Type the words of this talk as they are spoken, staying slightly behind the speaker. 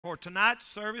For tonight's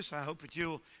service, I hope that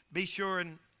you'll be sure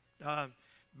and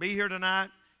be here tonight.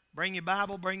 Bring your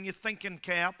Bible, bring your thinking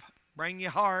cap, bring your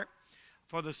heart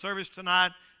for the service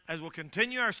tonight as we'll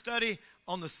continue our study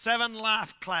on the 7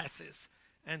 life classes.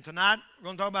 And tonight, we're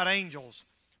going to talk about angels.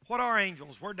 What are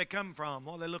angels? Where'd they come from?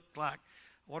 What do they look like?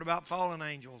 What about fallen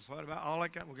angels? What about all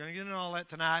that? We're going to get into all that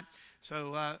tonight.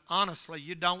 So, honestly,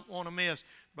 you don't want to miss.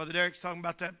 Brother Derek's talking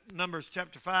about that Numbers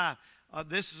chapter 5.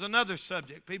 This is another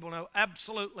subject people know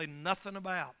absolutely nothing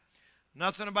about.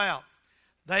 Nothing about.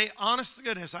 They, honest to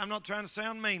goodness, I'm not trying to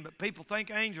sound mean, but people think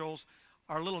angels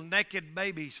are little naked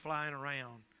babies flying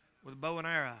around with a bow and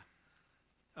arrow.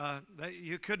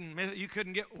 You couldn't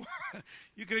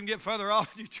get further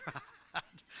off if you tried.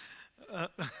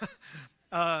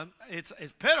 It's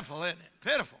pitiful, isn't it?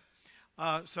 Pitiful.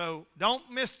 So don't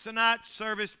miss tonight's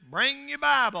service. Bring your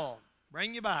Bible.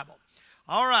 Bring your Bible.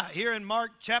 All right, here in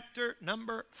Mark chapter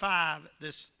number 5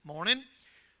 this morning,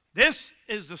 this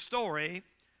is the story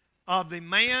of the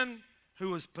man who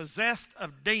was possessed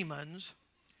of demons,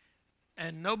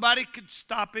 and nobody could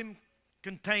stop him,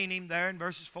 contain him there in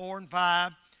verses 4 and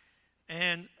 5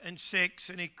 and 6,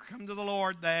 and he come to the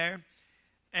Lord there,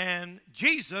 and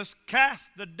Jesus cast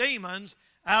the demons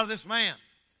out of this man.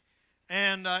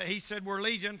 And he said, we're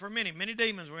legion for many. Many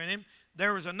demons were in him.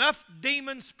 There was enough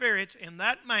demon spirits in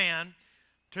that man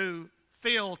to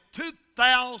fill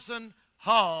 2,000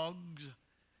 hogs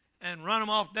and run them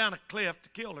off down a cliff to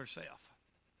kill herself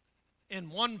in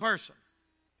one person.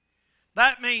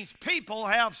 That means people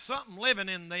have something living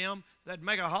in them that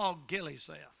make a hog kill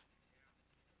himself.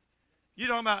 You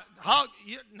talking about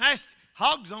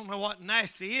hogs don't know what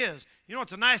nasty is. You know what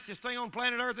the nastiest thing on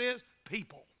planet Earth is?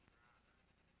 People.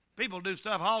 People do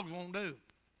stuff hogs won't do.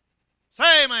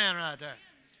 Say amen right there.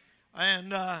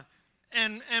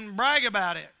 And brag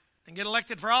about it and get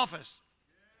elected for office.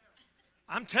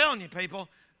 I'm telling you, people,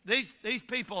 these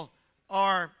people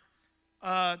are,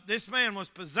 this man was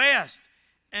possessed,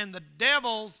 and the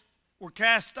devils were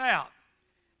cast out.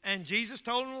 And Jesus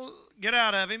told them to get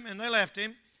out of him, and they left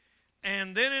him.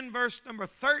 And then in verse number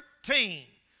 13,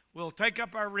 we'll take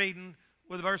up our reading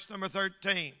with verse number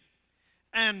 13.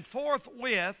 And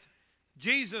forthwith,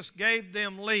 Jesus gave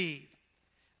them leave.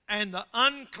 And the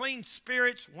unclean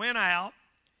spirits went out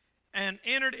and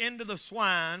entered into the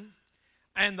swine,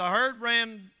 and the herd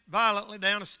ran violently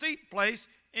down a steep place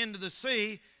into the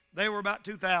sea. They were about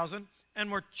 2,000,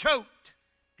 and were choked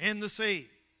in the sea.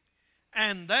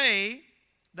 And they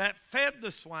that fed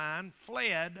the swine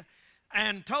fled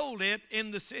and told it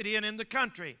in the city and in the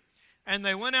country. And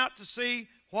they went out to see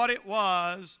what it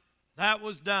was that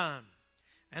was done.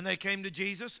 And they came to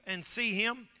Jesus and see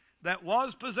him that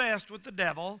was possessed with the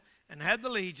devil and had the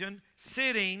legion,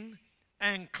 sitting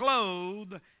and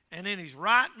clothed and in his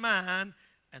right mind,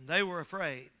 and they were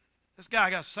afraid. This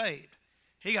guy got saved.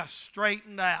 He got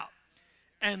straightened out.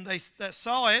 And they that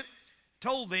saw it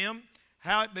told them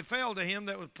how it befell to him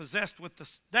that was possessed with the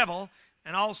devil,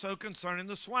 and also concerning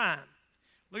the swine.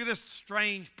 Look at this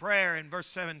strange prayer in verse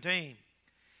 17.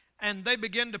 And they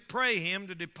began to pray him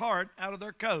to depart out of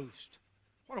their coast.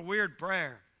 What a weird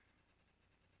prayer.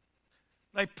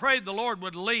 They prayed the Lord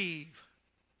would leave.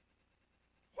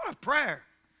 What a prayer.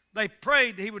 They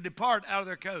prayed he would depart out of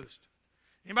their coast.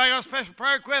 Anybody got a special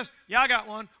prayer request? Yeah, I got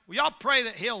one. Will y'all pray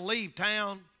that he'll leave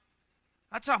town?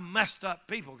 That's how messed up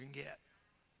people can get.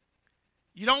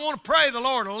 You don't want to pray the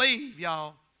Lord will leave,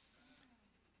 y'all.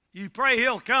 You pray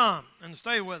he'll come and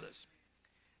stay with us.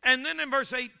 And then in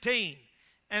verse 18,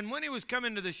 and when he was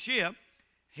coming to the ship,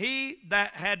 he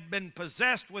that had been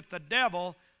possessed with the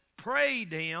devil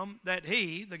prayed him that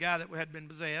he, the guy that had been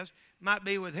possessed, might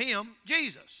be with him,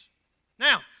 Jesus.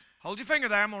 Now, hold your finger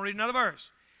there. I'm going to read another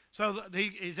verse. So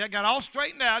he's got all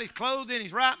straightened out. He's clothed in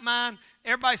his right mind.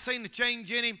 Everybody's seen the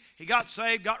change in him. He got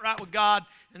saved, got right with God.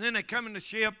 And then they come in the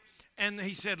ship, and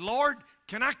he said, Lord,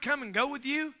 can I come and go with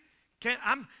you?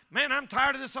 I'm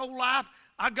tired of this old life.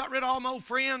 I got rid of all my old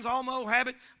friends, all my old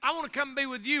habits. I want to come and be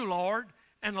with you, Lord.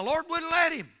 And the Lord wouldn't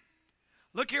let him.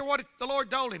 Look here what the Lord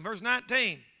told him, verse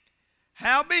 19.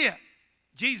 Howbeit,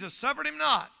 Jesus suffered him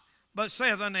not, but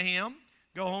saith unto him,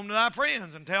 Go home to thy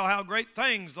friends, and tell how great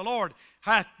things the Lord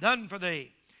hath done for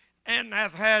thee, and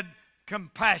hath had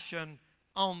compassion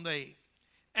on thee.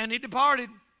 And he departed,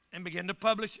 and began to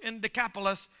publish in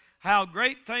Decapolis how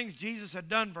great things Jesus had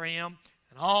done for him,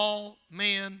 and all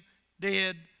men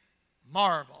did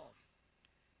marvel.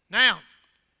 Now,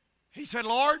 he said,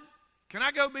 Lord, can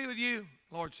I go be with you?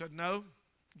 The Lord said, no,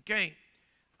 you can't.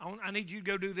 I need you to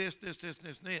go do this, this, this,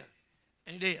 this, and this.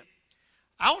 And he did.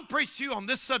 I want to preach to you on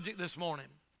this subject this morning.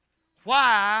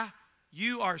 Why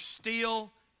you are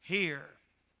still here.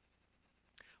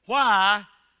 Why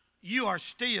you are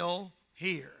still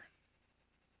here.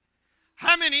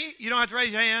 How many, you don't have to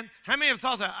raise your hand, how many have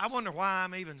thought that, I wonder why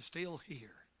I'm even still here?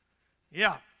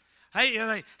 Yeah.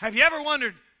 Hey, have you ever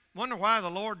wonder why the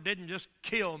Lord didn't just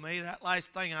kill me, that last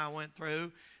thing I went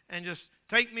through, and just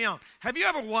take me on? Have you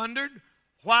ever wondered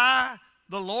why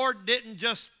the Lord didn't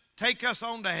just take us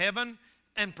on to heaven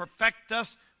and perfect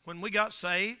us when we got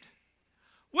saved?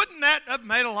 Wouldn't that have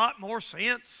made a lot more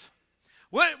sense?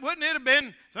 Wouldn't it have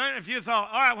been, if you thought,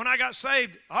 all right, when I got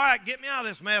saved, all right, get me out of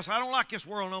this mess. I don't like this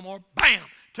world no more. Bam,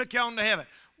 took you on to heaven.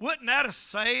 Wouldn't that have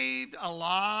saved a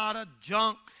lot of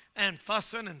junk and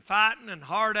fussing and fighting and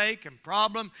heartache and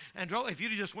problem and trouble if you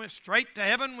just went straight to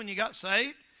heaven when you got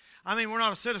saved? I mean, we're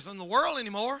not a citizen of the world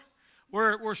anymore.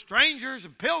 We're strangers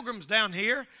and pilgrims down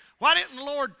here. Why didn't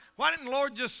the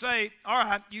Lord just say, all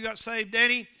right, you got saved,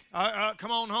 Denny,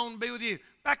 come on home and be with you?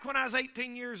 Back when I was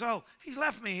 18 years old, he's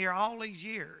left me here all these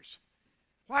years.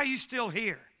 Why are you still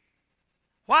here?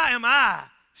 Why am I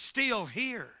still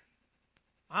here?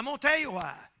 I'm going to tell you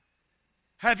why.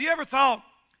 Have you ever thought,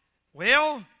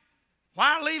 well,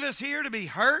 why leave us here to be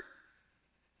hurt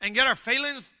and get our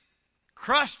feelings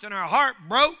crushed and our heart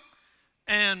broke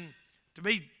and to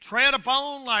be tread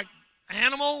upon like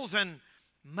animals and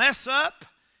mess up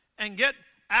and get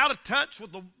out of touch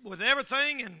with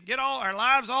everything and get all our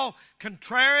lives all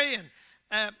contrary?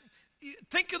 And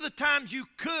think of the times you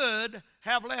could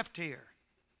have left here.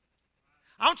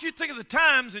 I want you to think of the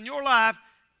times in your life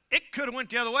it could have went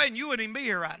the other way and you wouldn't even be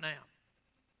here right now.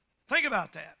 Think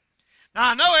about that.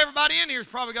 Now, I know everybody in here has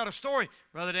probably got a story.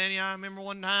 Brother Danny, I remember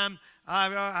one time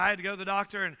I had to go to the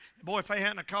doctor, and boy, if they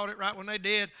hadn't caught it right when they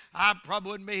did, I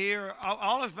probably wouldn't be here.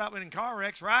 All of us about been in car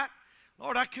wrecks, right?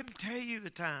 Lord, I couldn't tell you the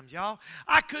times, y'all.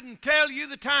 I couldn't tell you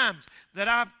the times that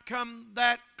I've come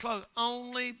that close.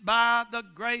 Only by the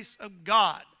grace of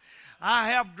God.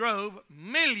 I have drove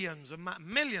millions, I'm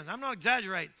not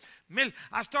exaggerating.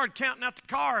 I started counting out the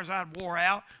cars I'd wore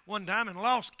out one time and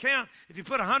lost count. If you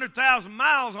put 100,000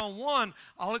 miles on one,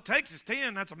 all it takes is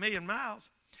 10. That's 1,000,000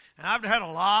 miles. And I've had a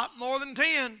lot more than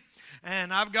 10.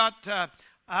 And I got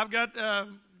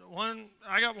one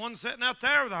sitting out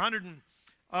there with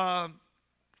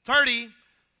 130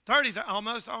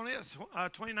 almost on it,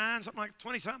 29, something like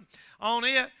 20-something on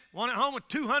it. One at home with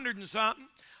 200 and something.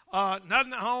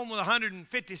 Nothing at home with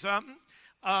 150 something.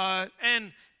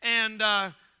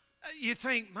 You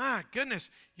think, my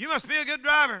goodness, you must be a good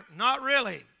driver. Not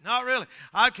really.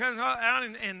 I come out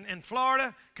in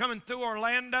Florida, coming through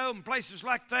Orlando and places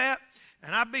like that,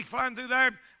 and I'd be flying through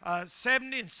there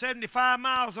 70 and 75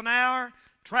 miles an hour,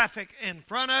 traffic in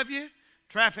front of you,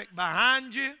 traffic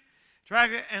behind you,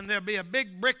 and there'll be a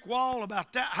big brick wall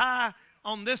about that high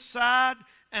on this side,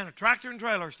 and a tractor and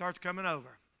trailer starts coming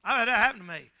over. I had that happen to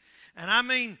me. And I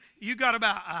mean, you got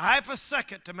about a half a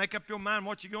second to make up your mind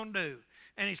what you're going to do.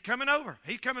 And he's coming over.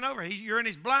 You're in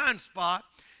his blind spot,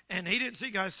 and he didn't see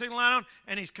you guys signal light on,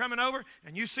 and he's coming over,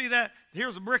 and you see that,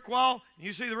 here's a brick wall, and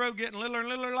you see the road getting littler and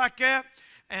littler like that.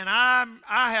 And I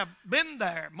have been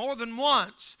there more than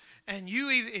once, and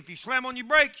if you slam on your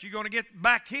brakes, you're going to get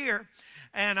back here.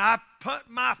 And I put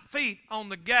my feet on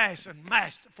the gas and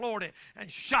floored it, and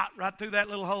shot right through that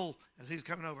little hole as he's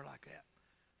coming over like that.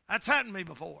 That's happened to me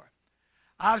before.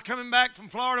 I was coming back from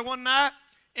Florida one night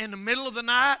in the middle of the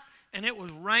night, and it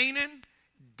was raining,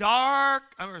 dark,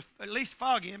 or at least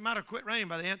foggy. It might have quit raining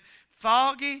by then.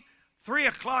 Foggy, 3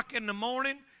 o'clock in the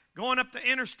morning, going up the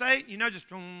interstate, just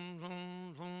vroom,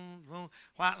 vroom, vroom, vroom,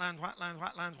 white lines, white lines,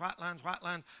 white lines, white lines, white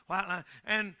lines, white lines.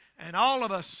 And all of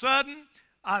a sudden,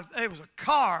 there was a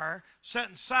car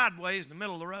sitting sideways in the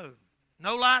middle of the road.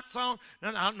 No lights on. I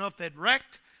don't know if they'd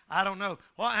wrecked. I don't know.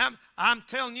 Well, I'm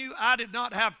telling you, I did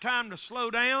not have time to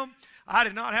slow down. I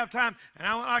did not have time. And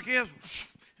I went like this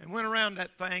and went around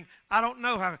that thing. I don't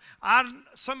know how.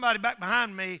 Somebody back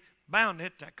behind me bound to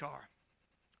hit that car.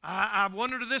 I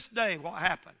wonder to this day what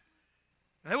happened.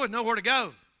 They wouldn't know where to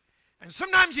go. And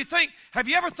sometimes you think, have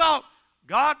you ever thought,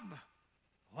 God,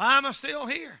 why am I still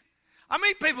here? I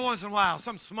meet people once in a while,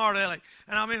 some smart aleck,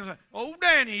 and I mean, oh,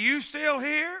 Danny, you still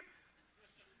here?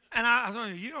 And I was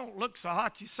like, you don't look so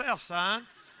hot yourself, son.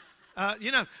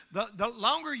 The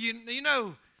longer you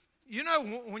know,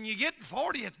 when you get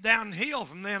 40, it's downhill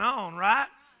from then on, right?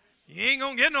 You ain't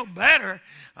going to get no better.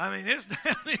 I mean, it's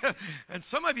downhill. And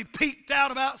some of you peaked out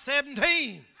about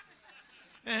 17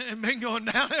 and been going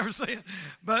down ever since.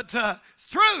 But it's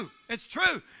true. It's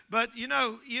true. But, you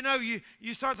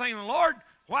start thinking, Lord,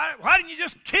 why didn't you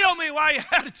just kill me while you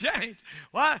had a chance?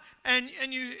 Why? And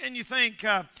you think,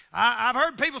 I've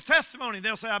heard people's testimony.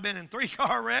 They'll say, I've been in 3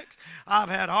 car wrecks. I've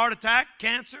had heart attack,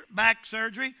 cancer, back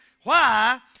surgery.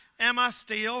 Why am I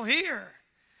still here?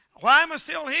 Why am I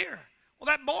still here? Well,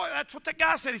 that boy, that's what that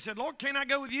guy said. He said, Lord, can't I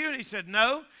go with you? And he said,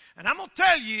 no. And I'm going to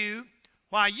tell you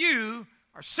why you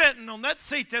are sitting on that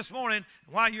seat this morning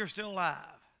and why you're still alive.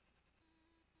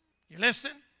 You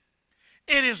listening?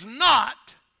 It is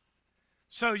not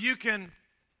so you can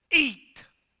eat.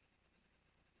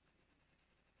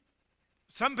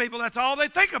 Some people, that's all they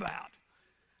think about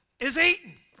is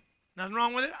eating. Nothing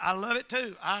wrong with it. I love it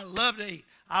too. I love to eat.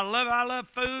 I love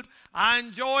food. I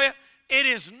enjoy it. It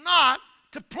is not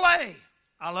to play.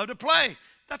 I love to play.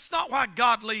 That's not why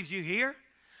God leaves you here.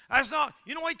 That's not.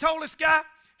 You know what he told this guy?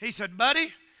 He said,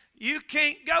 buddy, you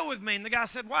can't go with me. And the guy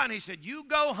said, why? And he said, you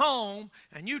go home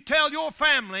and you tell your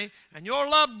family and your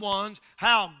loved ones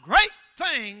how great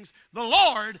things the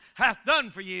Lord hath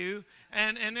done for you.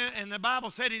 And the Bible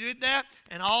said he did that,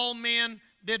 and all men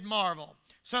did marvel.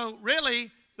 So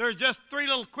really, there's just three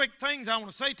little quick things I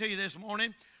want to say to you this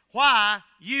morning why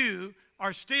you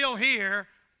are still here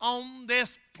on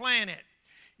this planet.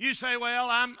 You say, well,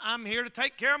 I'm here to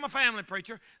take care of my family,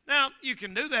 preacher. Now, you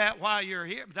can do that while you're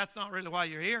here, but that's not really why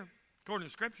you're here, according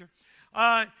to Scripture.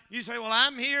 You say, well,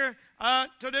 I'm here to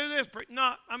do this.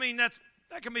 No, I mean, that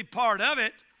can be part of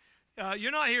it.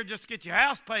 You're not here just to get your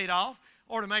house paid off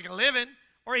or to make a living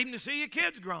or even to see your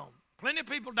kids grown. Plenty of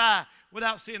people die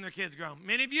without seeing their kids grown.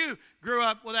 Many of you grew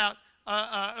up without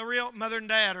a real mother and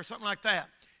dad or something like that.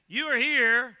 You are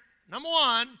here, number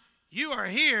one, you are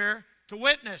here to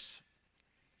witness.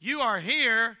 You are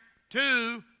here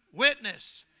to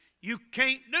witness. You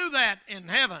can't do that in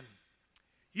heaven.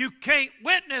 You can't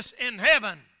witness in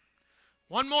heaven.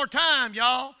 One more time,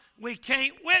 y'all. We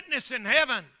can't witness in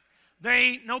heaven. There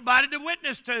ain't nobody to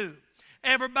witness to.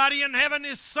 Everybody in heaven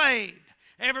is saved.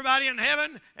 Everybody in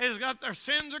heaven has got their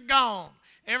sins are gone.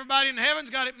 Everybody in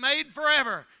heaven's got it made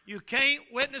forever. You can't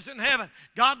witness in heaven.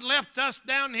 God left us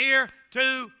down here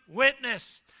to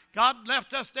witness. God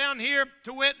left us down here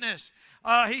to witness.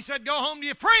 He said, go home to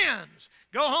your friends.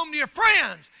 Go home to your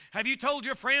friends. Have you told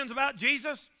your friends about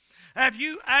Jesus? Have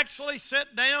you actually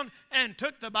sat down and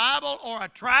took the Bible or a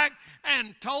tract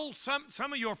and told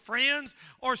some of your friends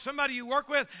or somebody you work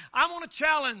with? I want to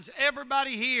challenge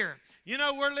everybody here. You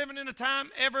know, we're living in a time,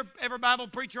 every Bible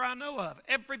preacher I know of,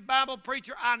 every Bible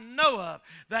preacher I know of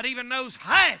that even knows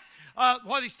half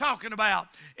what he's talking about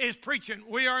is preaching.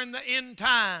 We are in the end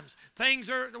times. Things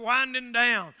are winding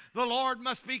down. The Lord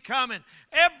must be coming.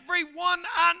 Everyone,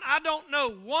 I don't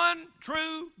know one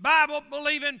true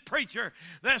Bible-believing preacher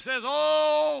that says,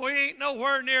 oh, we ain't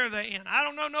nowhere near the end. I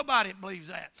don't know nobody that believes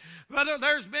that. Whether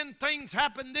there's been things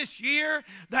happen this year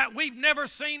that we've never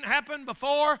seen happen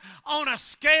before on a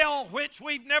scale which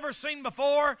we've never seen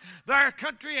before. Our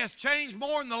country has changed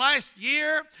more in the last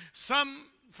year. Some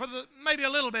for the, maybe a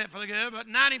little bit for the good, but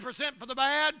 90% for the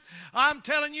bad. I'm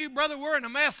telling you, brother, we're in a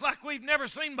mess like we've never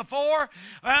seen before.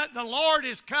 The Lord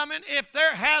is coming. If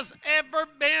there has ever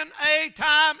been a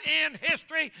time in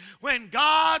history when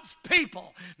God's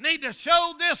people need to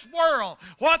show this world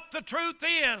what the truth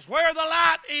is, where the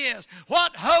light is,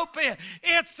 what hope is,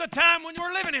 it's the time when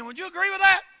you're living in. Would you agree with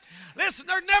that? Listen,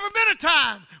 there's never been a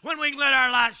time when we can let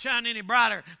our light shine any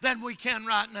brighter than we can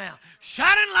right now.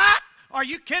 Shining light? Are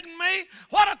you kidding me?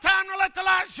 What a time to let the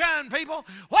light shine, people.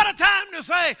 What a time to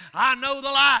say, I know the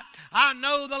light. I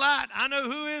know the light. I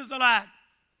know who is the light.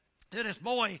 To this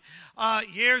boy,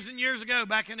 years and years ago,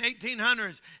 back in the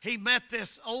 1800s, he met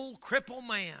this old crippled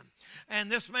man.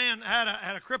 And this man had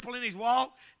a cripple in his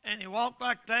walk, and he walked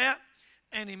like that.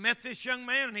 And he met this young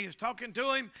man, and he was talking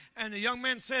to him. And the young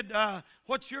man said,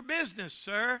 what's your business,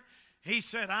 sir? He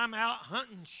said, I'm out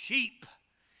hunting sheep.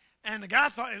 And the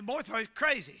boy thought he was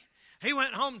crazy. He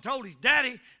went home and told his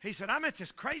daddy, he said, I met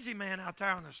this crazy man out there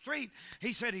on the street.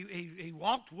 He said he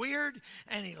walked weird,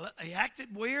 and he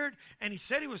acted weird, and he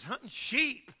said he was hunting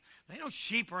sheep. There ain't no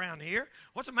sheep around here.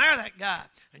 What's the matter with that guy?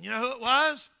 And you know who it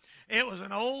was? It was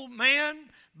an old man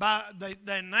by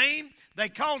the name. They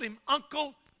called him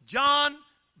Uncle John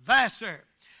Vassar.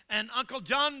 And Uncle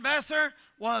John Vassar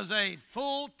was a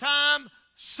full-time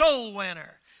soul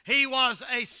winner. He was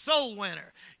a soul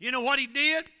winner. You know what he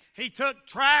did? He took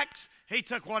tracts. He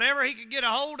took whatever he could get a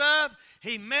hold of.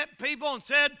 He met people and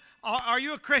said, are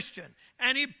you a Christian?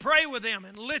 And he'd pray with them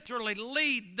and literally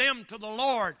lead them to the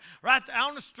Lord right there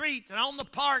on the streets and on the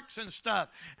parks and stuff.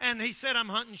 And he said, I'm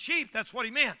hunting sheep. That's what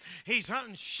he meant. He's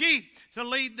hunting sheep to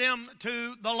lead them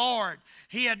to the Lord.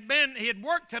 He had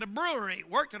worked at a brewery,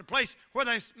 worked at a place where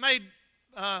they made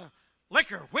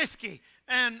liquor, whiskey.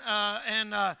 And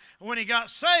when he got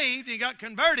saved, he got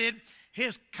converted,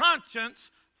 his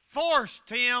conscience forced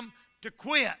him to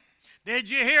quit. Did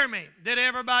you hear me? Did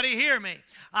everybody hear me?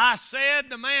 I said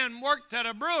the man worked at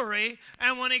a brewery,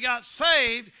 and when he got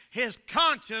saved, his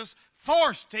conscience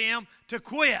forced him to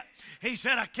quit. He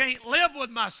said, I can't live with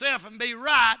myself and be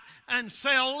right and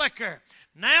sell liquor.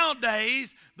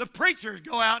 Nowadays, the preachers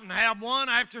go out and have one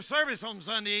after service on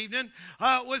Sunday evening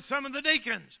with some of the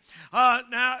deacons.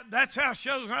 Now, that's how it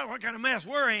shows what kind of mess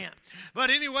we're in.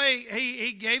 But anyway,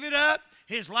 he gave it up.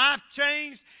 His life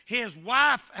changed. His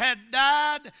wife had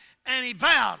died, and he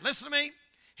vowed, listen to me,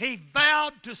 he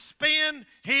vowed to spend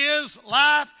his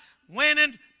life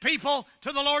winning people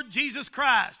to the Lord Jesus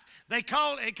Christ. He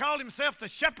called himself the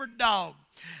shepherd dog.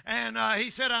 And he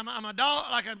said, I'm a dog,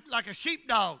 like a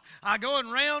sheepdog. I go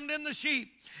and round in the sheep.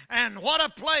 And what a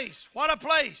place, what a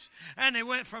place. And they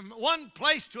went from one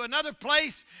place to another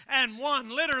place and won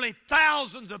literally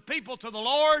thousands of people to the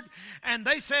Lord. And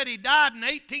they said he died in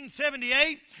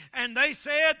 1878. And they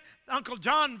said Uncle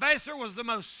John Vassar was the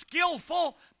most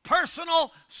skillful,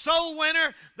 personal soul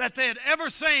winner that they had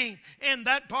ever seen in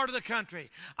that part of the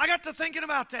country. I got to thinking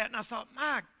about that, and I thought,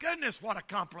 my goodness, what a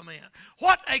compliment.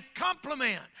 What a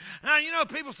compliment. Now, you know,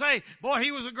 people say, boy, he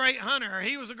was a great hunter, or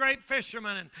he was a great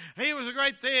fisherman, and he was a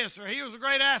great this, or he was a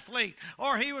great athlete,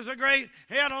 or he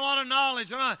had a lot of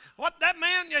knowledge. What that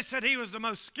man, they said he was the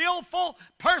most skillful,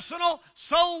 personal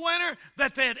soul winner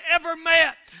that they had ever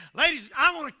met. Ladies,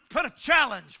 I want to put a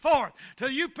challenge forth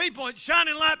to you people at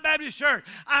Shining Light Baptist Church.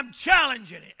 I'm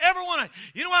challenging it. Every one of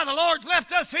you. You know why the Lord's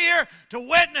left us here? To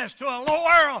witness to a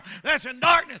world that's in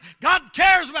darkness. God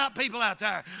cares about people out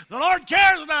there. The Lord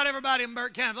cares about everybody in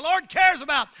Burke County. The Lord cares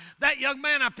about that young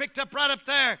man I picked up right up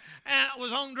there and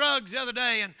was on drugs the other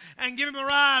day and give him a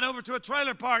ride over to a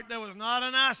trailer park that was not a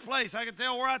nice place. I could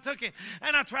tell where I took him.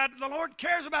 And I tried. The Lord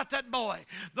cares about that boy.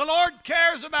 The Lord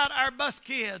cares about our bus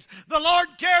kids. The Lord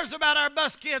cares about our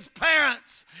bus kids'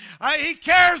 parents. He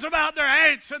cares about their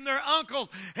aunts and their uncles.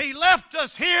 He left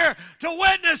us here to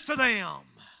witness to them.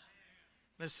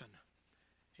 Listen,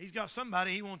 he's got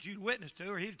somebody he wants you to witness to,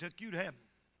 or he'd took you to heaven.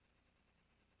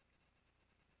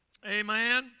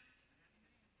 Amen.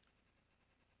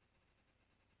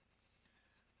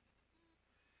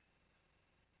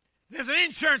 There's an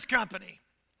insurance company,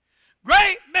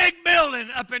 great big building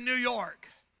up in New York.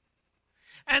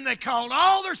 And they called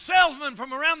all their salesmen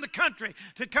from around the country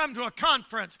to come to a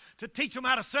conference to teach them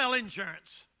how to sell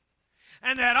insurance.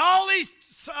 And they had all these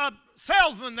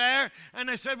salesmen there, and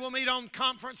they said, we'll meet on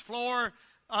conference floor,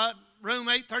 room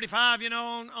 835,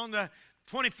 on the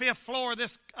 25th floor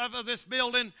of this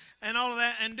building and all of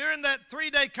that. And during that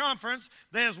 3-day conference,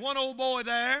 there's one old boy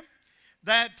there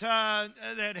that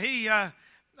he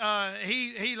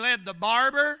led the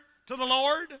barber to the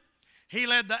Lord. He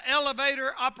led the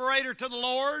elevator operator to the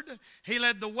Lord. He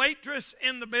led the waitress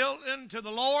in the building to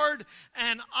the Lord.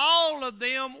 And all of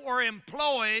them were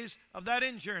employees of that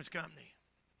insurance company.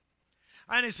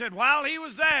 And he said while he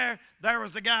was there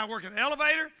was the guy working the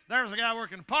elevator. There was a guy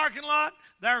working the parking lot.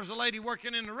 There was a lady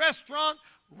working in the restaurant.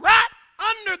 Right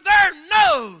under their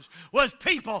nose was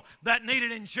people that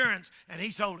needed insurance. And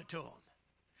he sold it to them.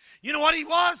 You know what he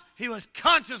was? He was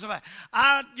conscious of it.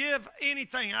 I'd give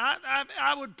anything.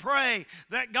 I would pray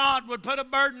that God would put a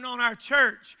burden on our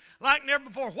church like never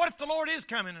before. What if the Lord is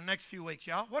coming in the next few weeks,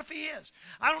 y'all? What if he is?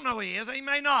 I don't know he is. He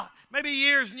may not. Maybe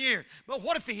years and years. But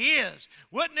what if he is?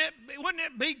 Wouldn't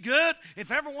it be good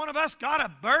if every one of us got a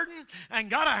burden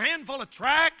and got a handful of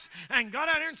tracts and got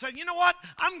out here and said, you know what?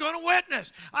 I'm going to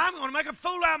witness. I'm going to make a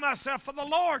fool out of myself for the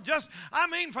Lord.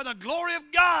 For the glory of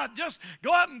God. Just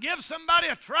go up and give somebody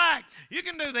a tract. You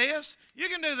can do this. You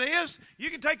can do this. You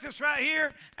can take this right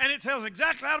here, and it tells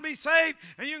exactly how to be saved.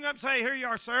 And you can go up and say, here you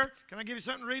are, sir. Can I give you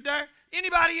something to read there?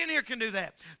 Anybody in here can do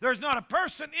that. There's not a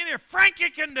person in here. Frankie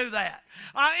can do that.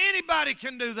 Anybody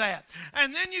can do that.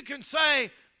 And then you can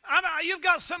say, you've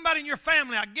got somebody in your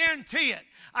family. I guarantee it.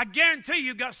 I guarantee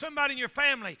you've got somebody in your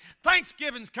family.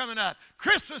 Thanksgiving's coming up.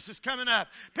 Christmas is coming up.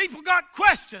 People got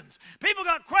questions.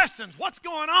 What's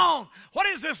going on? What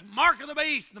is this mark of the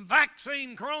beast, the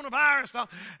vaccine, coronavirus?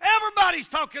 Everybody's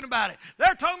talking about it.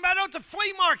 They're talking about it at the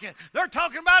flea market. They're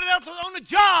talking about it on the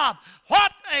job.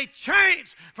 What a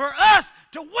chance for us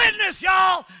to witness,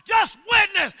 y'all. Just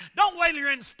witness. Don't wait till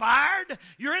you're inspired.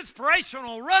 Your inspiration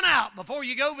will run out before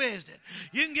you go visit it.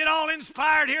 You can get all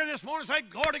inspired here this morning and say,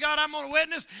 glory to God, I'm going to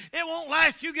witness. It won't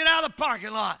last. You get out of the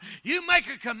parking lot. You make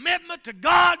a commitment to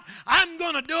God. I'm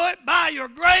going to do it by your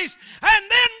grace, and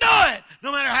then do it,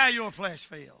 no matter how your flesh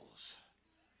feels.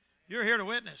 You're here to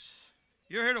witness.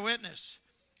 You're here to witness.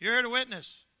 You're here to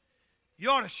witness. You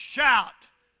ought to shout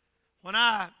when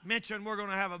I mention we're going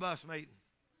to have a bus meeting.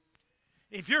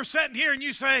 If you're sitting here and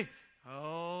you say,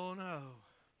 oh no,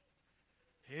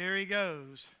 here he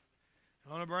goes.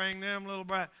 Gonna bring them little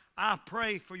bright. I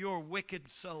pray for your wicked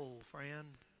soul,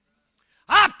 friend.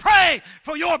 I pray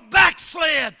for your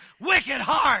backslid, wicked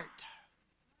heart.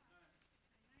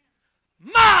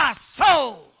 My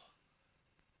soul.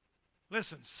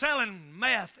 Listen, selling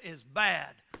meth is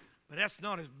bad, but that's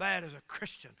not as bad as a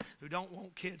Christian who don't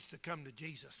want kids to come to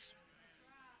Jesus.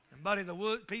 And buddy,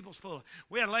 the people's full of.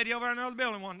 We had a lady over in another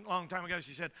building one long time ago.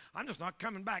 She said, "I'm just not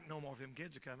coming back no more if them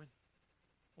kids are coming."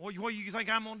 What do you think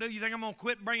I'm going to do? You think I'm going to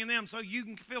quit bringing them so you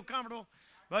can feel comfortable?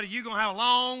 Buddy, you're going to have a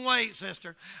long wait,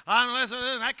 sister. Unless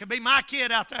that could be my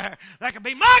kid out there. That could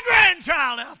be my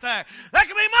grandchild out there. That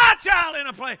could be my child in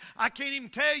a place. I can't even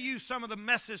tell you some of the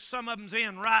messes some of them's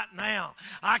in right now.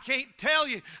 I can't tell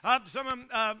you.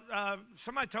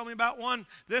 Somebody told me about one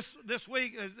this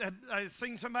week. I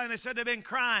seen somebody and they said they've been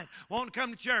crying, wanting to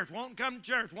come to church, wanting to come to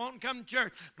church, wanting to come to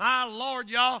church. My Lord,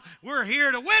 y'all, we're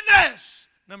here to witness.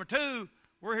 Number two,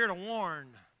 we're here to warn.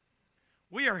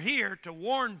 We are here to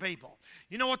warn people.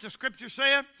 You know what the Scripture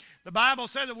said? The Bible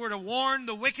said that we're to warn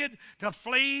the wicked to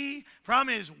flee from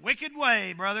his wicked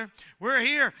way, brother. We're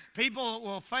here. People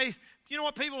will face, you know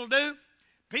what people will do?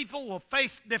 People will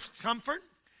face discomfort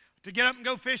to get up and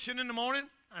go fishing in the morning.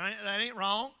 That ain't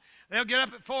wrong. They'll get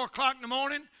up at 4 o'clock in the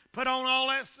morning, put on all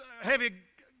that heavy,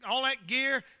 all that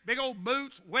gear, big old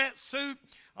boots, wetsuit,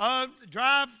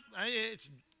 drive. It's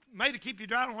made to keep you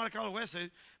driving what I call a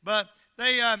wetsuit. But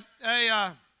now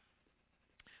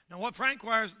what Frank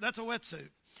wears, that's a wetsuit.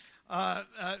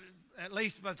 At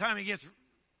least by the time he gets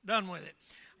done with it.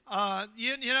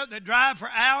 You know, they drive for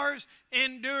hours,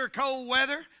 endure cold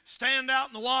weather, stand out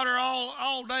in the water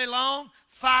all day long,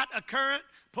 fight a current,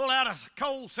 pull out a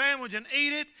cold sandwich and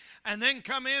eat it, and then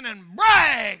come in and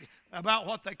brag about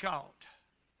what they caught.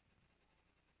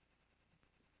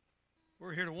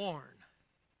 We're here to warn.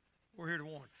 We're here to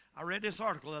warn. I read this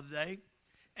article the other day,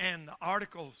 and the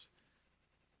articles,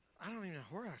 I don't even know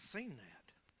where I've seen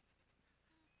that.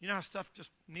 You know how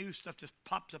news stuff just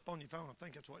pops up on your phone? I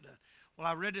think that's what it does. Well,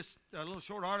 I read this little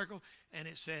short article, and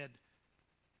it said,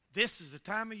 this is the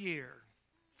time of year,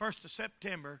 1st of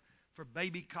September, for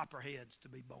baby copperheads to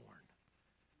be born.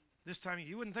 This time of year.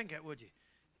 You wouldn't think that, would you?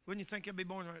 Wouldn't you think they'd be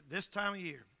born this time of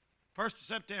year? 1st of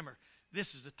September,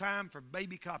 this is the time for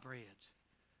baby copperheads.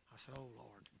 I said, oh, Lord.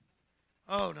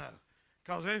 Oh, no.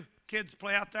 Because kids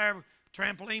play out there,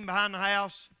 trampoline behind the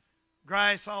house,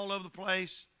 grass all over the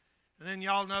place. And then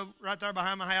y'all know right there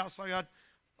behind my house, I got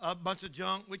a bunch of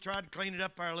junk. We tried to clean it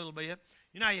up there a little bit.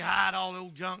 You know, you hide all the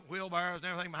old junk, wheelbarrows and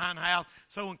everything behind the house.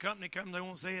 So when company comes, they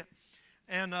won't see it.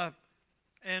 And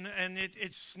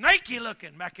it's snaky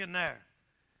looking back in there.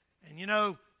 And, you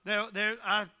know,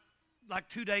 like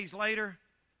 2 days later,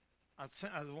 I was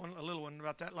a little one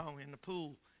about that long in the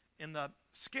pool, in the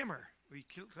skimmer. We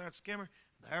killed that skimmer.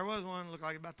 There was one looked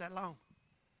like about that long.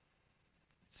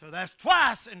 So that's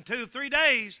twice in 2 or 3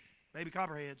 days. Baby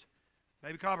copperheads.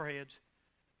 Baby copperheads.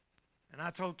 And I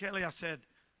told Kelly, I said,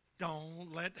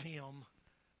 don't let him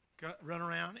run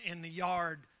around in the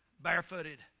yard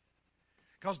barefooted.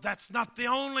 Because that's not the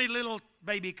only little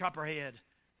baby copperhead.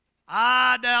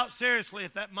 I doubt seriously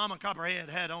if that mama copperhead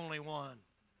had only one.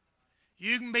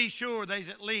 You can be sure there's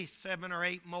at least 7 or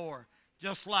 8 more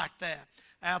just like that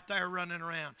out there running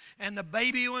around. And the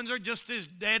baby ones are just as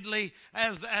deadly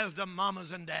as the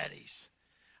mamas and daddies.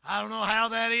 I don't know how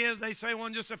that is. They say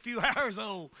one just a few hours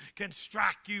old can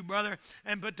strike you, brother,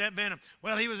 and put that venom.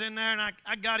 Well, he was in there, and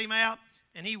I got him out,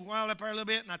 and he wound up there a little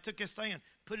bit, and I took his thing and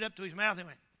put it up to his mouth, and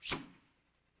went, shoo,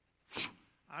 shoo.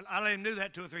 I let him do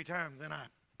that 2 or 3 times, then I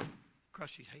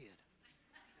crushed his head.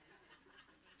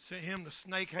 Sent him to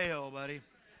snake hell, buddy.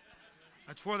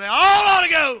 That's where they all ought to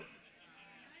go.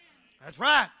 That's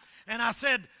right. And I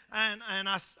said, and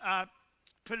I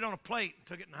put it on a plate and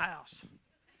took it in the house.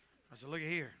 I said, look at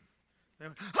here. They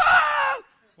went, ah!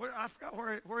 I forgot,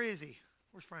 where is he?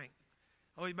 Where's Frank?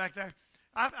 Oh, he's back there?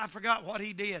 I forgot what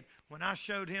he did. When I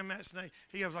showed him that snake,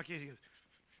 he goes like this. He goes,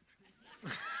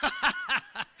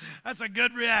 that's a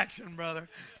good reaction, brother.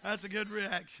 That's a good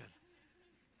reaction.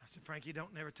 I said, Frank, you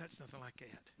don't never touch nothing like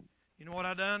that. You know what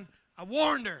I done? I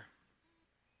warned her.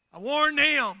 I warned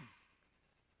him.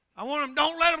 I want him,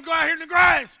 don't let him go out here in the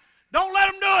grass. Don't let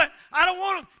him do it. I don't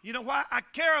want him. You know why? I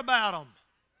care about them.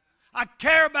 I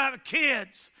care about the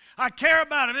kids. I care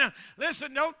about them. Now,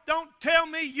 listen, don't tell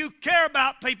me you care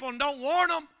about people and don't warn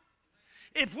them.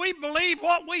 If we believe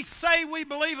what we say we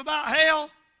believe about hell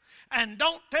and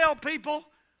don't tell people,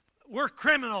 we're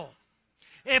criminal.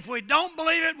 If we don't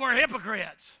believe it, we're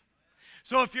hypocrites.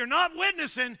 So if you're not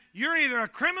witnessing, you're either a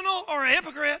criminal or a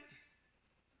hypocrite.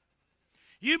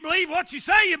 You believe what you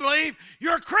say you believe,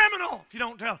 you're a criminal if you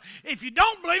don't tell. If you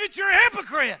don't believe it, you're a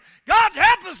hypocrite. God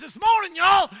help us this morning,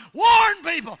 y'all. Warn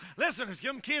people. Listen, if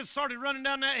some kids started running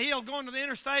down that hill going to the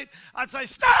interstate, I'd say,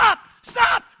 stop,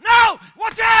 stop, no,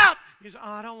 watch out. You say,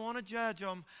 oh, I don't want to judge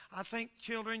them. I think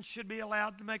children should be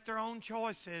allowed to make their own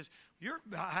choices.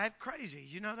 I have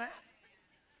crazies, you know that?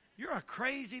 You're a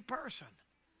crazy person.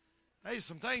 There's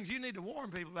some things you need to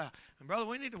warn people about. And brother,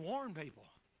 we need to warn people.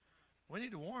 We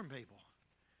need to warn people.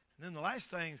 And then the last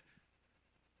thing,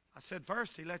 I said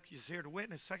first, he left us here to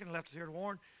witness. Second, he left us here to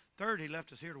warn. Third, he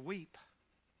left us here to weep.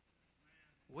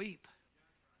 Weep.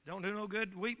 Don't do no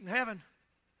good to weep in heaven.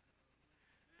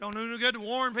 Don't do no good to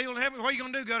warn people in heaven. What are you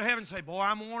going to do? Go to heaven and say, boy,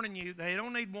 I'm warning you. They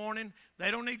don't need warning. They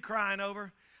don't need crying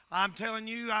over. I'm telling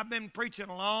you, I've been preaching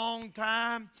a long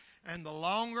time, and the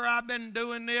longer I've been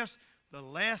doing this, the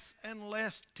less and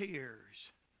less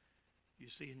tears you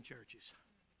see in churches.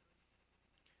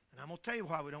 And I'm going to tell you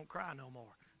why we don't cry no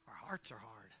more. Our hearts are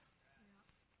hard.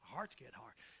 Our hearts get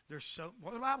hard.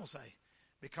 What does the Bible say?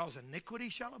 Because iniquity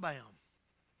shall abound.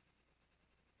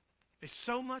 There's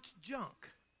so much junk.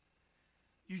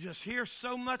 You just hear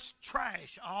so much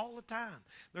trash all the time.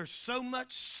 There's so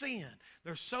much sin.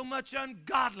 There's so much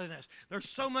ungodliness. There's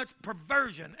so much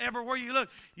perversion everywhere you look.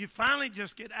 You finally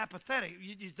just get apathetic.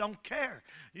 You just don't care.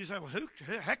 You say, well, who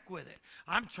heck with it?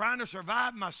 I'm trying to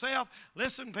survive myself.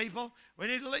 Listen, people, we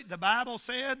need to leave. The Bible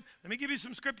said, let me give you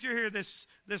some scripture here this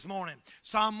morning.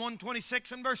 Psalm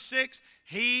 126 and verse 6,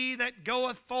 he that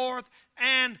goeth forth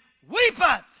and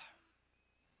weepeth,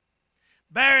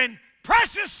 bearing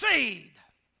precious seed.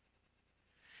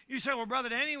 You say, well, Brother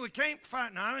Danny, we can't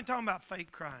fight. No, I ain't talking about fake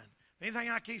crying. Anything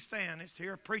I can't stand is to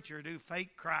hear a preacher do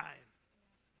fake crying.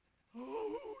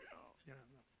 Oh, yeah.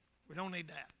 We don't need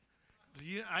that.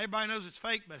 Everybody knows it's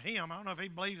fake but him. I don't know if he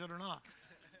believes it or not.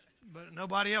 But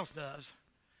nobody else does.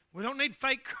 We don't need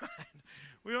fake crying.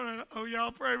 We don't need, oh,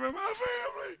 y'all pray for my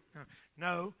family.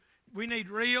 No, we need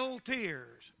real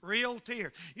tears. Real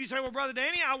tears. You say, well, Brother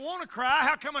Danny, I want to cry.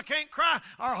 How come I can't cry?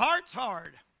 Our heart's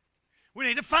hard. We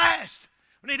need to fast.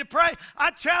 We need to pray. I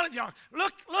challenge y'all.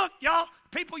 Look, y'all.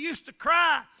 People used to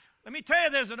cry. Let me tell you,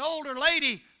 there's an older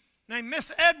lady named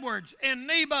Miss Edwards in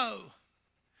Nebo.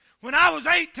 When I was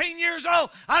 18 years old,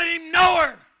 I didn't even know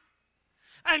her.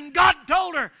 And God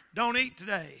told her, don't eat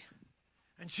today.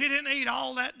 And she didn't eat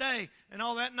all that day and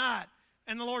all that night.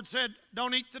 And the Lord said,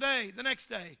 don't eat today. The next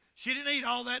day, she didn't eat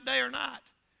all that day or night.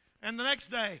 And the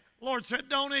next day, the Lord said,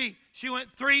 don't eat. She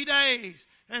went 3 days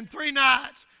and 3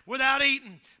 nights without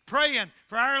eating, praying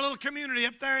for our little community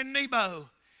up there in Nebo.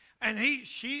 And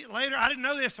she later, I didn't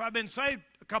know this till I've been saved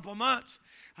a couple of months.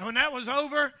 And when that was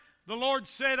over, the Lord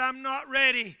said, I'm not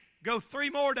ready. Go 3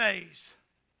 more days.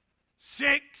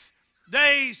 6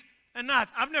 days and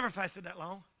nights. I've never fasted that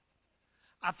long.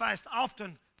 I fast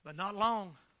often, but not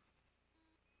long.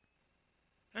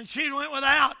 And she went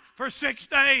without for 6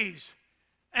 days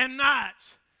and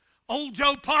nights. Old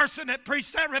Joe Parson that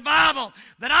preached that revival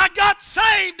that I got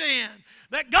saved in,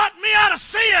 that got me out of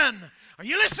sin. Are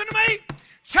you listening to me?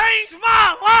 Changed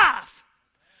my life.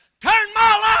 Turned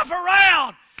my life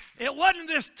around. It wasn't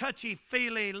this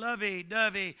touchy-feely,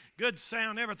 lovey-dovey, good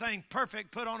sound, everything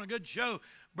perfect, put on a good show.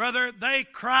 Brother, they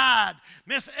cried.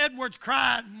 Miss Edwards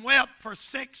cried and wept for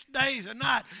 6 days and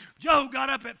nights. Joe got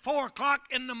up at 4 o'clock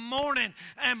in the morning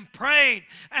and prayed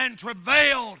and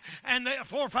travailed. And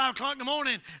 4 or 5 o'clock in the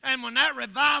morning. And when that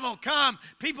revival come,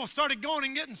 people started going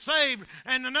and getting saved.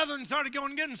 And another one started going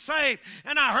and getting saved.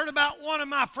 And I heard about one of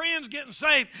my friends getting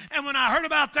saved. And when I heard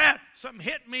about that, something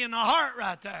hit me in the heart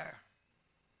right there.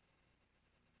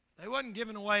 They wasn't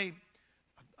giving away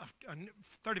a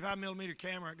 35 millimeter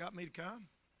camera that got me to come.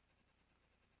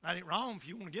 That ain't wrong. If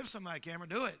you want to give somebody a camera,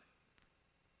 do it.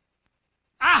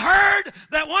 I heard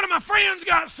that one of my friends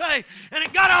got saved, and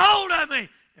it got a hold of me.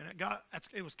 And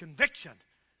it was conviction,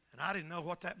 and I didn't know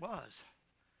what that was.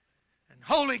 And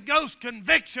Holy Ghost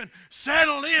conviction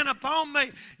settled in upon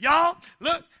me. Y'all,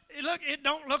 look, it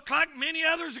don't look like many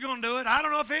others are going to do it. I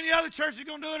don't know if any other church is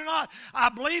going to do it or not. I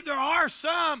believe there are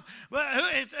some, but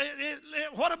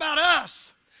what about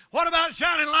us? What about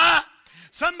shining light?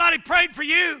 Somebody prayed for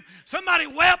you. Somebody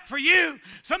wept for you.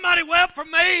 Somebody wept for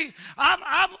me.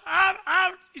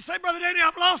 You say, Brother Danny,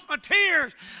 I've lost my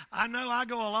tears. I know I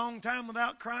go a long time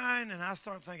without crying, and I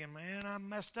start thinking, man, I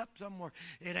messed up somewhere.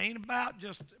 It ain't about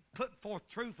just putting forth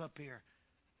truth up here.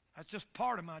 That's just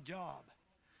part of my job.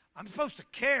 I'm supposed to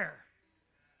care,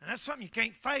 and that's something you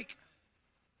can't fake.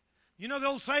 You know the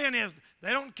old saying is,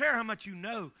 they don't care how much you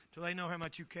know till they know how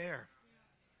much you care.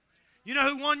 You know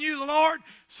who won you, the Lord?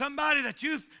 Somebody that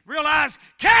you realized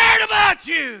cared about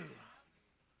you.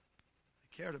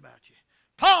 They cared about you.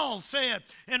 Paul said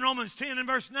in Romans 10 and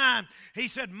verse 9, he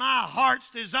said, my heart's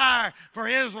desire for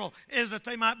Israel is that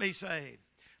they might be saved.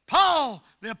 Paul,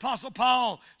 the Apostle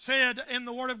Paul, said in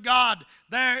the Word of God,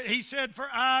 there he said, for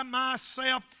I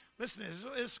myself, listen,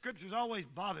 this scripture's always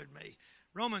bothered me.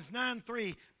 Romans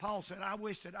 9:3, Paul said, I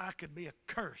wish that I could be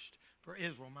accursed for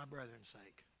Israel, my brethren's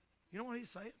sake. You know what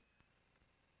he's saying?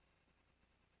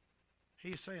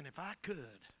 He's saying, if I could,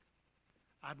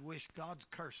 I'd wish God's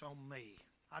curse on me.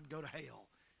 I'd go to hell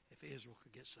if Israel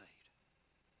could get saved.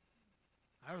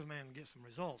 There's a man to get some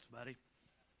results, buddy.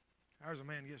 There's a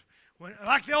man to get some.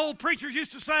 Like the old preachers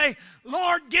used to say,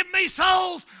 Lord, give me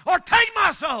souls or take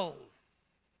my soul.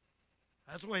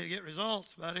 That's the way you get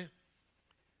results, buddy.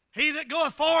 He that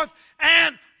goeth forth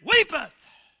and weepeth.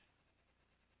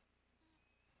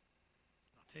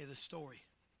 I'll tell you this story.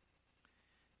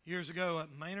 Years ago at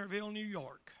Maynardville, New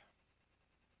York,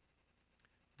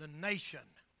 the nation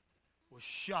was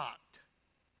shocked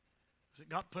as it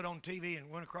got put on TV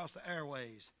and went across the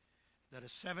airways that a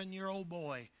 7-year-old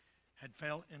boy had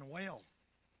fell in a well,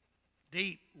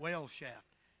 deep well shaft,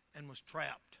 and was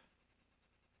trapped.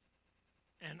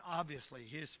 And obviously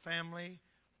his family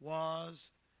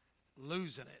was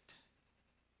losing it.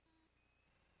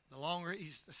 The longer he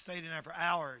stayed in there for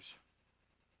hours,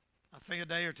 I think a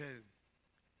day or two,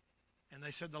 and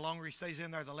they said the longer he stays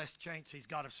in there, the less chance he's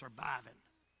got of surviving.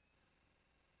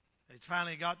 It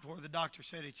finally got to where the doctor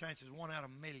said he chances 1 out of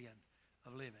a million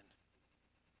of living.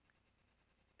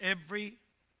 Every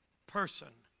person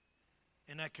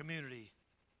in that community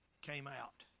came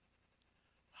out.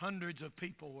 Hundreds of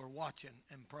people were watching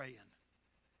and praying.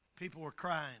 People were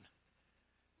crying.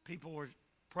 People were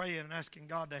praying and asking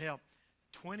God to help.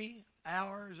 20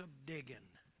 hours of digging.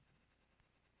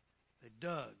 They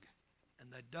dug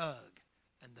and they dug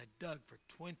and they dug for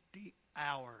 20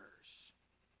 hours.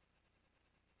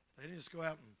 They didn't just go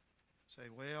out and say,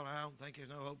 well, I don't think there's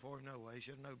no hope for him. No way. He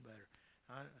should have known better.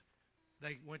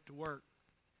 They went to work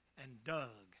and dug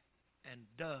and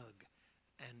dug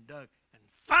and dug. And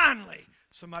finally,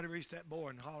 somebody reached that boy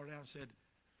and hollered out and said,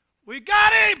 we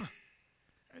got him!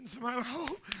 And somebody,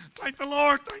 oh, thank the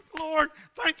Lord, thank the Lord,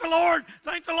 thank the Lord,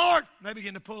 thank the Lord. And they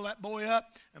began to pull that boy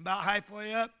up, and about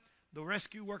halfway up, the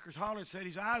rescue workers hollered, said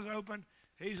his eyes are open,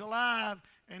 he's alive.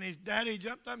 And his daddy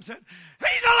jumped up and said,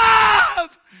 he's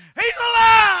alive! He's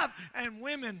alive! And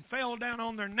women fell down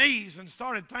on their knees and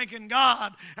started thanking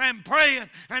God and praying.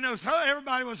 And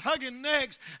everybody was hugging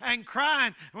necks and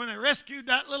crying when they rescued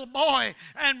that little boy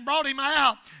and brought him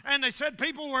out. And they said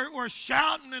people were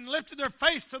shouting and lifted their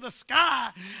face to the sky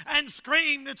and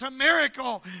screamed, it's a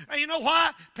miracle. And you know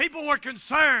what? People were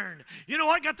concerned. You know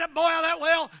what got that boy out of that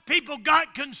well? People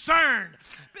got concerned.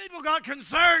 People got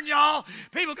concerned, y'all.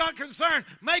 People got concerned.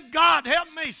 May God help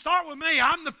me. Start with me.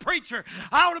 I'm the preacher.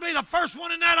 I ought to be the first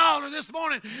one in that altar this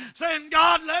morning saying,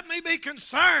 God, let me be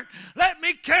concerned. Let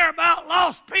me care about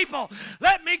lost people.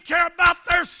 Let me care about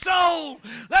their soul.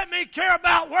 Let me care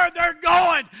about where they're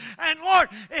going. And Lord,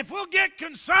 if we'll get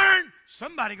concerned,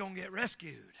 somebody going to get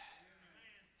rescued.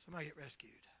 Somebody get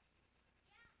rescued.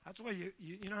 That's the way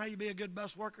you know how you be a good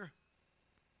bus worker?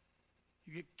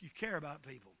 You care about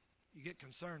people. You get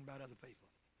concerned about other people.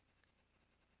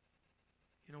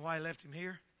 You know why he left him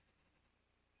here?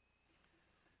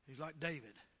 He's like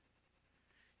David.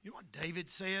 You know what David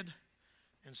said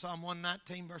in Psalm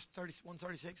 119, verse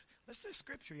 136? Let's do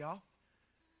scripture, y'all.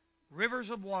 Rivers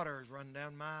of waters run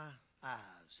down my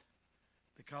eyes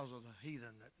because of the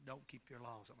heathen that don't keep your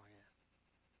law, something like that.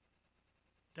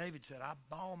 David said, I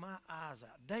bawl my eyes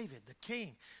out. David, the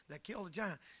king that killed the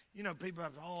giant. You know, people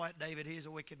have, oh, that David, he's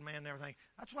a wicked man and everything.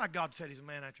 That's why God said he's a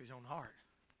man after his own heart.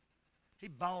 He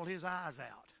bawled his eyes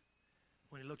out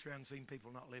when he looked around and seen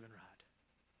people not living right.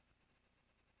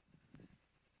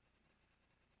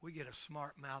 We get a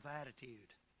smart mouth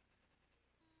attitude.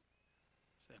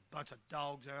 Say a bunch of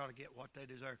dogs, they ought to get what they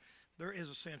deserve. There is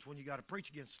a sense when you got to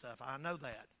preach against stuff. I know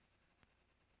that.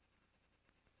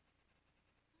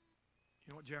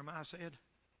 You know what Jeremiah said?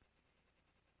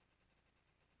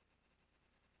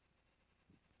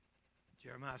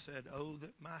 Jeremiah said, oh,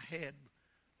 that my head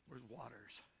were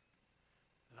waters,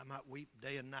 that I might weep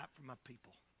day and night for my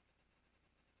people.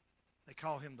 They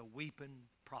call him the weeping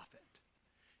prophet.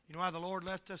 You know why the Lord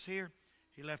left us here?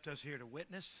 He left us here to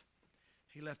witness.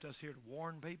 He left us here to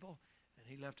warn people. And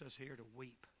he left us here to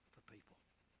weep for people.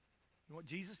 You know what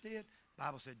Jesus did? The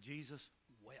Bible said Jesus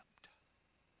wept.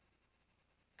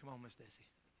 Come on, Miss Desi.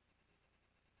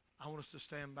 I want us to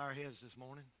stand by our heads this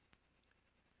morning.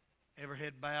 Every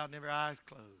head bowed and every eye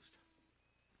closed.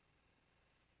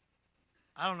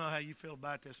 I don't know how you feel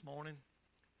about this morning,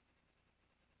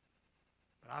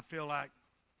 but I feel like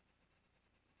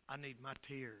I need my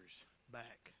tears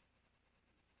back.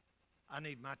 I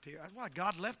need my tears. That's why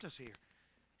God left us here.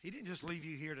 He didn't just leave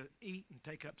you here to eat and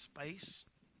take up space.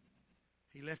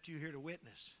 He left you here to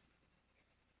witness,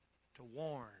 to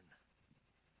warn,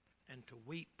 and to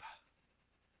weep.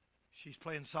 She's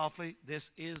playing softly.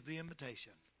 This is the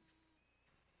invitation.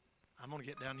 I'm going to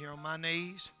get down here on my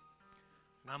knees,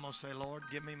 and I'm going to say, Lord,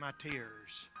 give me my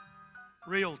tears.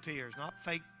 Real tears, not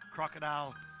fake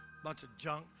crocodile, bunch of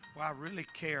junk, where I really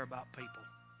care about people.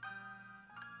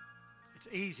 It's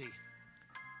easy.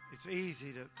 It's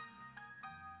easy to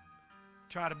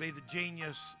try to be the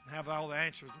genius and have all the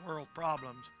answers to the world's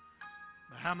problems.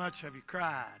 But how much have you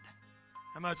cried?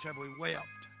 How much have we wept?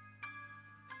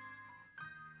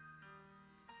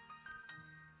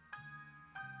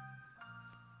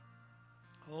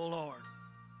 Oh, Lord.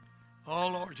 Oh,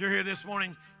 Lord. You're here this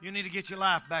morning. You need to get your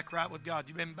life back right with God.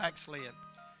 You've been backslid.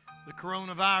 The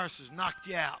coronavirus has knocked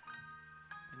you out.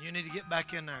 And you need to get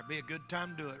back in there. Be a good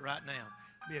time to do it right now.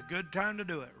 Be a good time to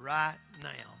do it right now.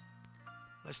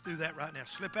 Let's do that right now.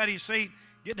 Slip out of your seat.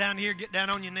 Get down here. Get down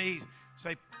on your knees.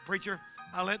 Say, preacher,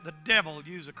 I let the devil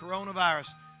use the coronavirus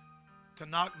to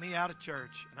knock me out of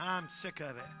church. And I'm sick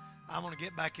of it. I want to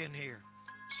get back in here.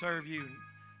 Serve you,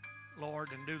 Lord,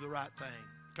 and do the right thing.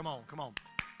 Come on, come on.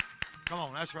 Come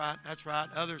on, that's right, that's right.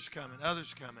 Others coming,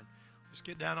 others coming. Let's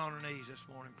get down on our knees this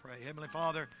morning and pray. Heavenly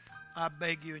Father, I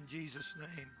beg you in Jesus'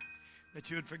 name that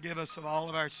you would forgive us of all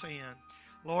of our sin.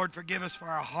 Lord, forgive us for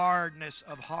our hardness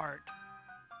of heart.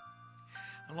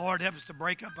 And Lord, help us to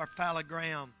break up our fallow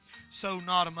ground, sow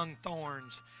not among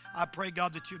thorns. I pray,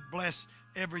 God, that you'd bless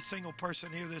every single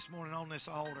person here this morning on this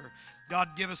altar. God,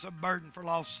 give us a burden for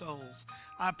lost souls.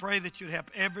 I pray that you'd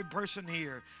help every person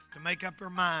here to make up their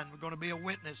mind. We're going to be a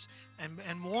witness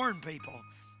and warn people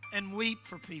and weep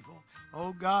for people.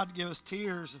 Oh, God, give us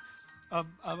tears of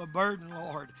a burden,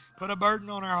 Lord. Put a burden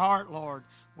on our heart, Lord.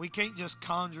 We can't just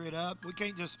conjure it up. We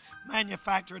can't just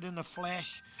manufacture it in the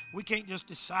flesh. We can't just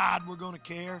decide we're going to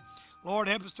care. Lord,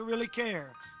 help us to really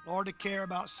care. Lord, to care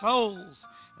about souls.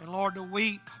 And Lord, to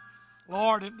weep.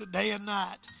 Lord, in the day and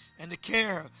night. And to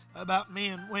care about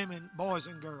men, women, boys,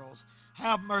 and girls.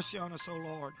 Have mercy on us, O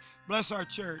Lord. Bless our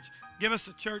church. Give us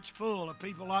a church full of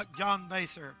people like John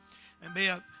Vaser. And be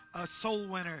a soul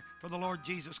winner for the Lord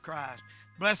Jesus Christ.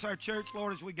 Bless our church,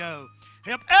 Lord, as we go.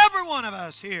 Help every one of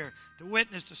us here to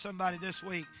witness to somebody this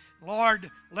week. Lord,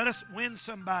 let us win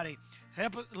somebody.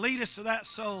 Help us, lead us to that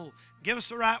soul. Give us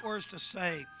the right words to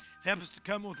say. Help us to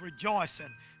come with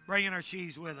rejoicing, bringing our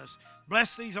sheaves with us.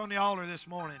 Bless these on the altar this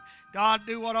morning. God,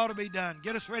 do what ought to be done.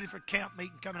 Get us ready for camp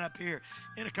meeting coming up here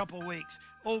in a couple of weeks.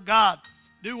 Oh, God,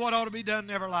 do what ought to be done in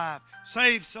every life.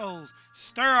 Save souls.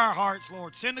 Stir our hearts,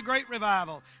 Lord. Send a great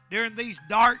revival during these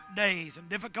dark days and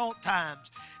difficult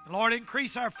times. And Lord,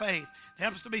 increase our faith.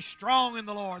 Help us to be strong in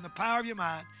the Lord and the power of your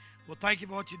might. Well, thank you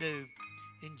for what you do.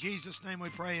 In Jesus' name we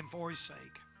pray and for his sake.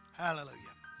 Hallelujah.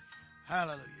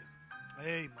 Hallelujah.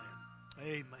 Amen.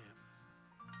 Amen.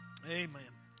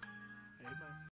 Amen.